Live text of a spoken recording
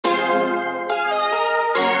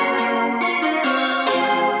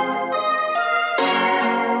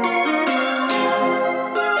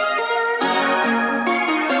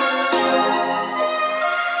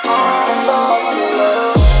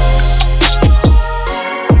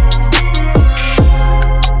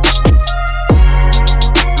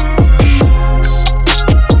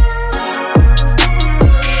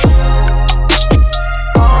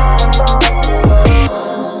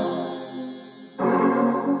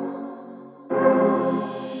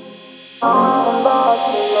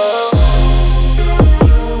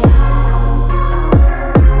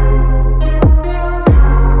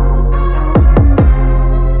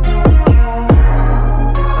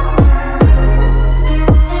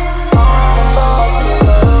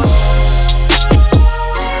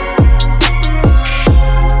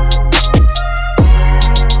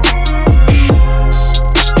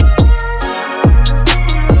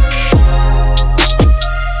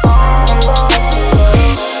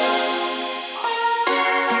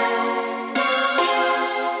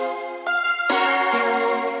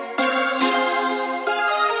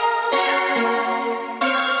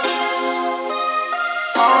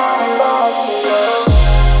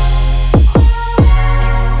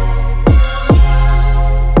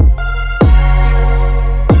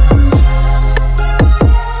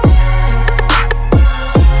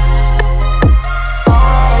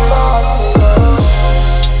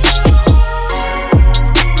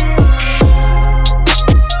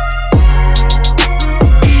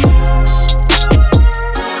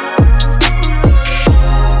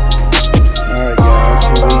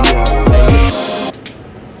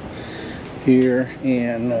here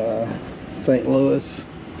in St. Louis,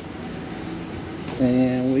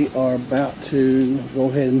 and we are about to go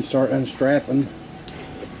ahead and start unstrapping.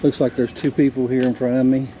 Looks like there's two people here in front of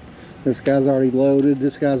me. This guy's already loaded,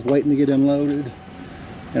 this guy's waiting to get unloaded,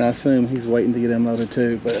 and I assume he's waiting to get unloaded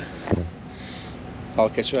too, but I'll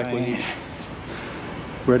catch you back with you.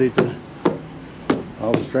 Ready to,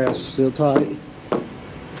 all the straps are still tight,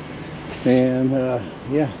 and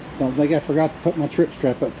yeah, don't think I forgot to put my trip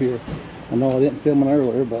strap up here. I know I didn't film it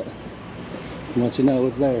earlier, but I'll let you know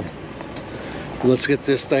it's there. Let's get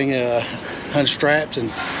this thing unstrapped and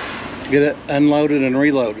get it unloaded and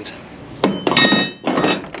reloaded.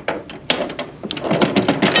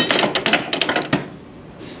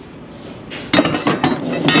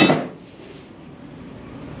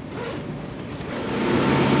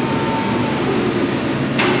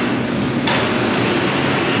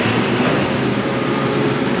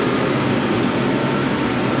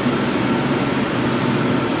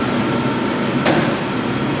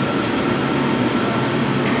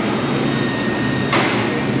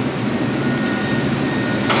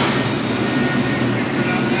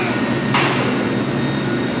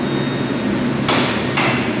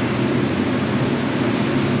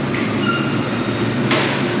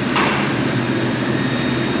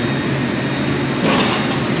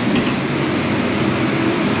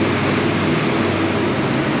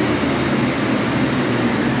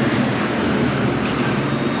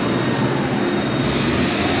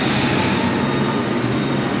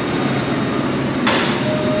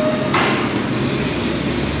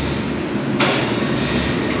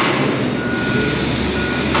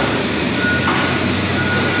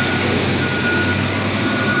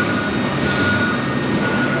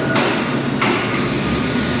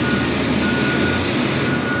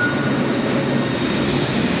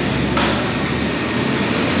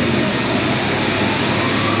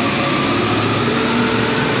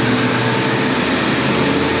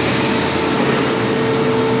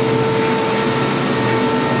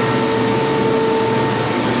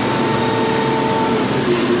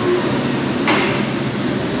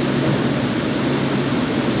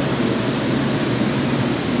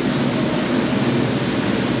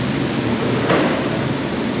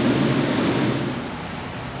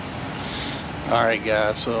 Alright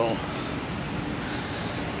guys, so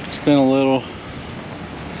it's been a little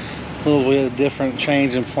bit different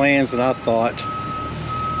change in plans than I thought.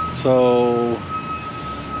 So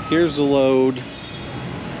here's the load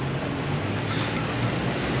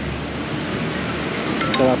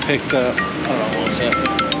that I picked up. Hold on one second.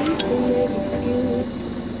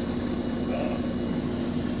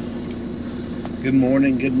 Good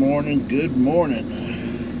morning, good morning, good morning.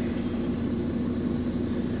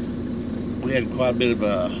 We had quite a bit of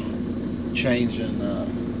a change in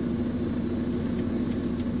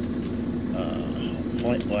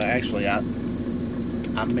well, actually I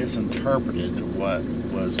misinterpreted what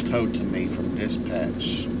was told to me from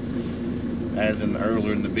dispatch. As in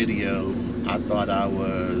earlier in the video, I thought I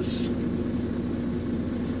was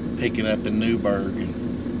picking up in Newburgh,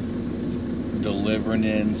 delivering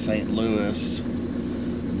in St. Louis,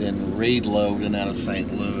 then reloading out of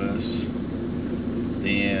St. Louis,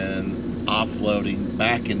 then offloading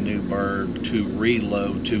back in Newburgh to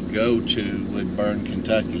reload to go to Woodburn,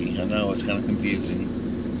 Kentucky. I know it's kind of confusing,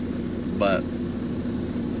 but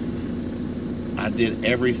I did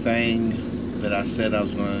everything that I said I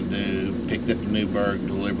was going to do. Picked up in Newburgh,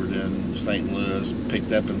 delivered in St. Louis,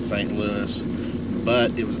 picked up in St. Louis,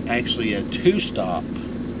 but it was actually a two-stop.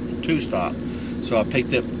 So I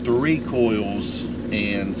picked up 3 coils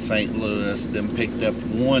in St. Louis, then picked up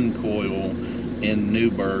 1 coil in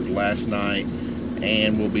Newburgh last night,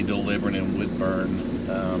 and we'll be delivering in Woodburn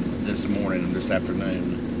this morning, this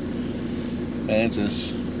afternoon. And it's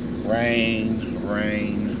just rain,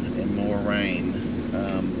 and more rain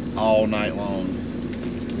all night long.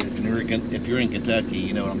 If you're in Kentucky,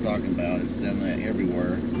 you know what I'm talking about. It's done that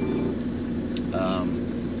everywhere.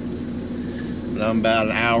 But I'm about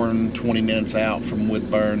an hour and 20 minutes out from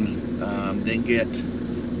Woodburn. Didn't get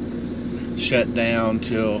shut down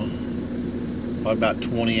till probably about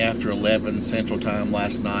 20 after 11 Central Time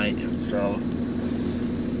last night. So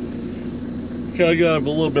I got a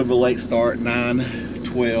little bit of a late start,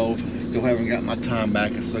 9:12. Still haven't got my time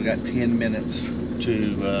back. I still got 10 minutes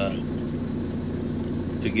to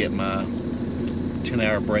get my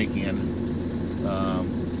 10-hour break in.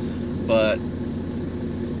 But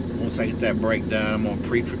once I get that break done, I'm gonna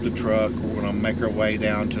pre-trip the truck. We're gonna make our way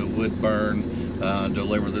down to Woodburn,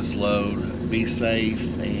 deliver this load, be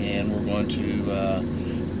safe, and we're going to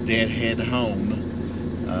deadhead home,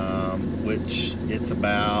 which it's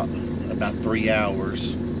about 3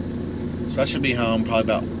 hours. So I should be home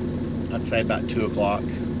probably about, I'd say about 2 o'clock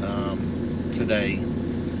today.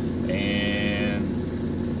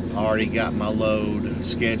 And I already got my load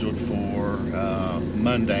scheduled for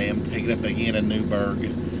Monday. I'm picking up again in Newburgh,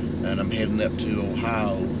 and I'm heading up to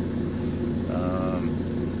Ohio.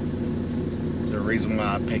 The reason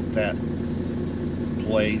why I picked that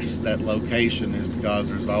place, that location, is because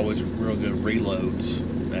there's always real good reloads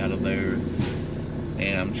out of there,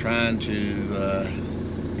 and I'm trying to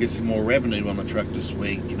get some more revenue on the truck this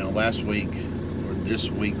week. You know, last week, or this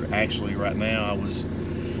week actually, right now, I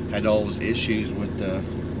had all those issues with the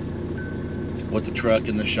truck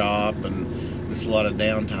in the shop, and just a lot of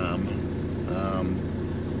downtime.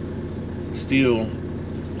 Still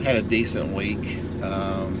had a decent week.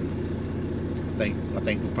 I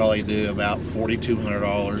think we'll probably do about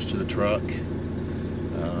 $4,200 to the truck.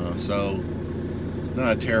 So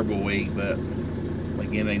not a terrible week, but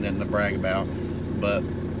again, ain't nothing to brag about. But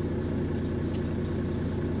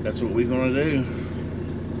that's what we're gonna do.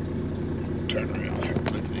 Turn around here.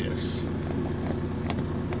 Look at this.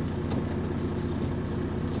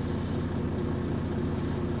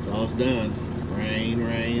 It's all it's done. Rain,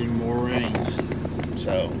 rain, more rain.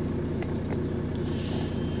 So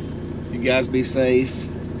you guys be safe.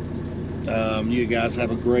 You guys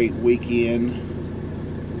have a great weekend,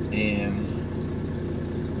 and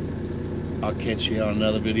I'll catch you on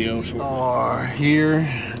another video. Are here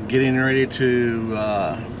getting ready to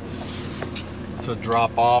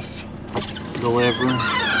drop off, deliver. You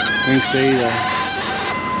can see the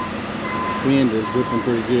wind is whipping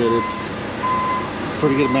pretty good. It's a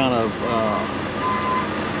pretty good amount of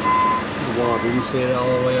water. You can see it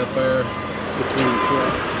all the way up there between the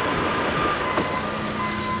trucks.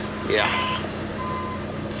 Yeah.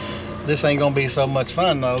 This ain't gonna be so much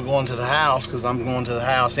fun though, going to the house, because I'm going to the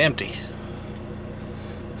house empty.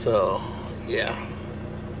 So yeah,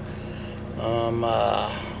 I'm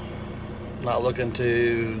not looking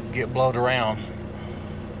to get blowed around,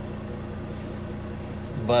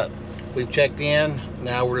 but we've checked in.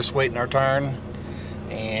 Now we're just waiting our turn,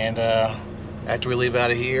 and after we leave out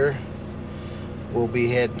of here, we'll be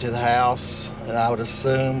heading to the house. And I would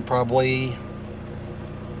assume, probably,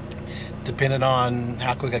 depending on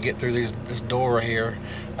how quick I get through this door right here,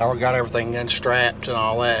 I already got everything unstrapped and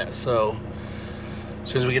all that. So as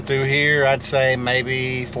soon as we get through here, I'd say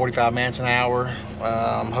maybe 45 minutes, an hour.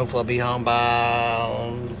 Hopefully I'll be home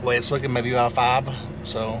by, the way it's looking, maybe about 5.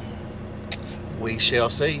 So we shall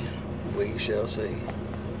see. We shall see.